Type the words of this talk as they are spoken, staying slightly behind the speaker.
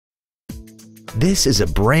This is a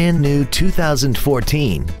brand new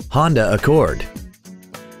 2014 Honda Accord.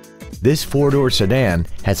 This four-door sedan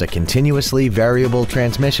has a continuously variable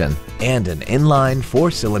transmission and an inline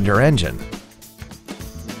four-cylinder engine.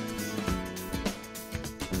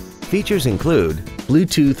 Features include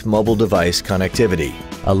Bluetooth mobile device connectivity,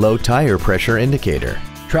 a low tire pressure indicator,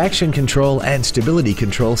 traction control and stability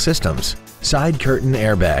control systems, side curtain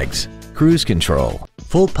airbags, cruise control,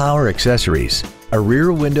 full power accessories, a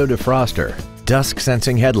rear window defroster, dusk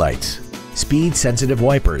sensing headlights, speed sensitive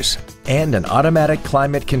wipers, and an automatic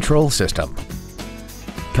climate control system.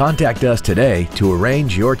 Contact us today to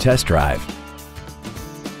arrange your test drive.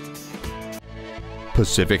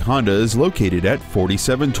 Pacific Honda is located at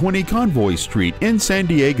 4720 Convoy Street in San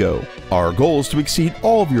Diego. Our goal is to exceed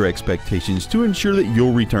all of your expectations to ensure that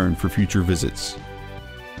you'll return for future visits.